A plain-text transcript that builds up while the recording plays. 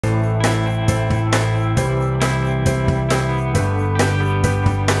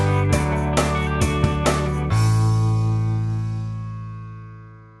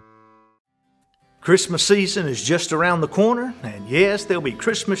Christmas season is just around the corner, and yes, there'll be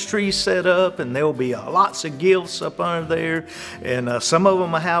Christmas trees set up, and there'll be lots of gifts up under there, and some of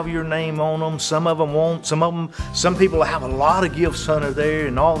them will have your name on them, some of them won't, some people will have a lot of gifts under there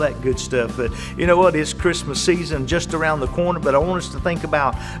and all that good stuff. But you know what, it's Christmas season just around the corner, but I want us to think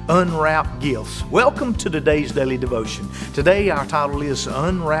about unwrapped gifts. Welcome to today's daily devotion. Today our title is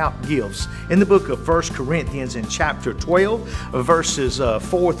Unwrapped Gifts. In the book of 1 Corinthians in chapter 12, verses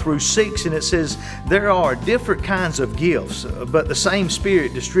 4 through 6, and it says, there are different kinds of gifts, but the same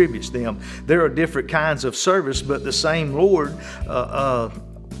Spirit distributes them. There are different kinds of service, but the same Lord. The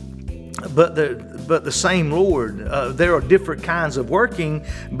same Lord. There are different kinds of working,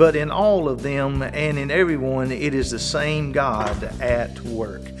 but in all of them and in everyone, it is the same God at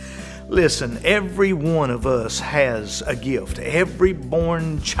work. Listen, every one of us has a gift. Every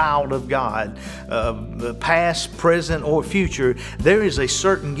born child of God, past, present, or future, there is a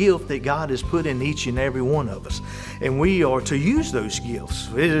certain gift that God has put in each and every one of us. And we are to use those gifts.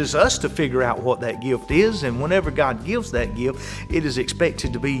 It is us to figure out what that gift is, and whenever God gives that gift, it is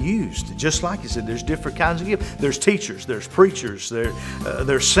expected to be used. Just like I said, there's different kinds of gifts. There's teachers, there's preachers,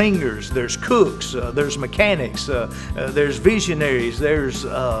 there's singers, there's cooks, there's mechanics, there's visionaries, there's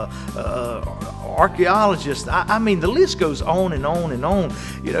archaeologists. I mean, the list goes on and on and on.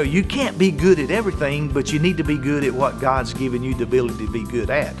 You know, you can't be good at everything, but you need to be good at what God's given you the ability to be good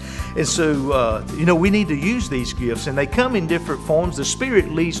at. And so, you know, we need to use these gifts, and they come in different forms. The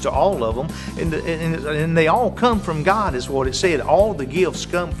Spirit leads to all of them, and they all come from God, is what it said. All the gifts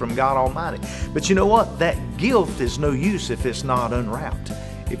come from God Almighty. But you know what? That gift is no use if it's not unwrapped.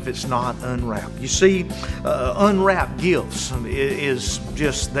 If it's not unwrapped. You see, unwrapped gifts is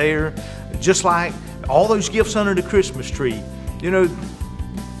just there, just like all those gifts under the Christmas tree. You know,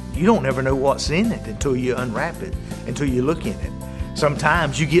 you don't ever know what's in it until you unwrap it, until you look in it.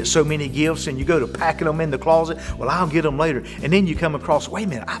 Sometimes you get so many gifts and you go to packing them in the closet. Well, I'll get them later. And then you come across, wait a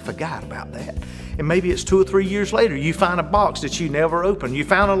minute, I forgot about that. And maybe it's 2 or 3 years later, you find a box that you never opened. You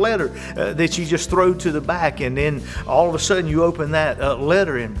found a letter that you just throw to the back, and then all of a sudden you open that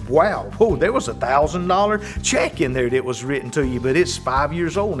letter and wow, whoa, there was a $1,000 check in there that was written to you, but it's 5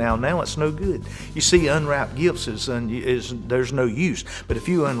 years old now. Now it's no good. You see, unwrapped gifts there's no use. But if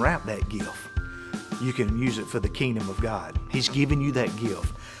you unwrap that gift, you can use it for the kingdom of God. He's given you that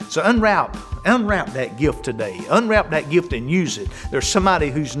gift. So unwrap that gift today. Unwrap that gift and use it. There's somebody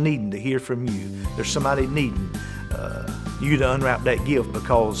who's needing to hear from you. There's somebody needing you to unwrap that gift,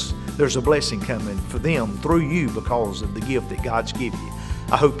 because there's a blessing coming for them through you because of the gift that God's given you.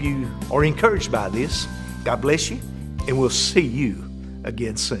 I hope you are encouraged by this. God bless you, and we'll see you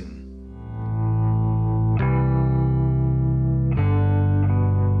again soon.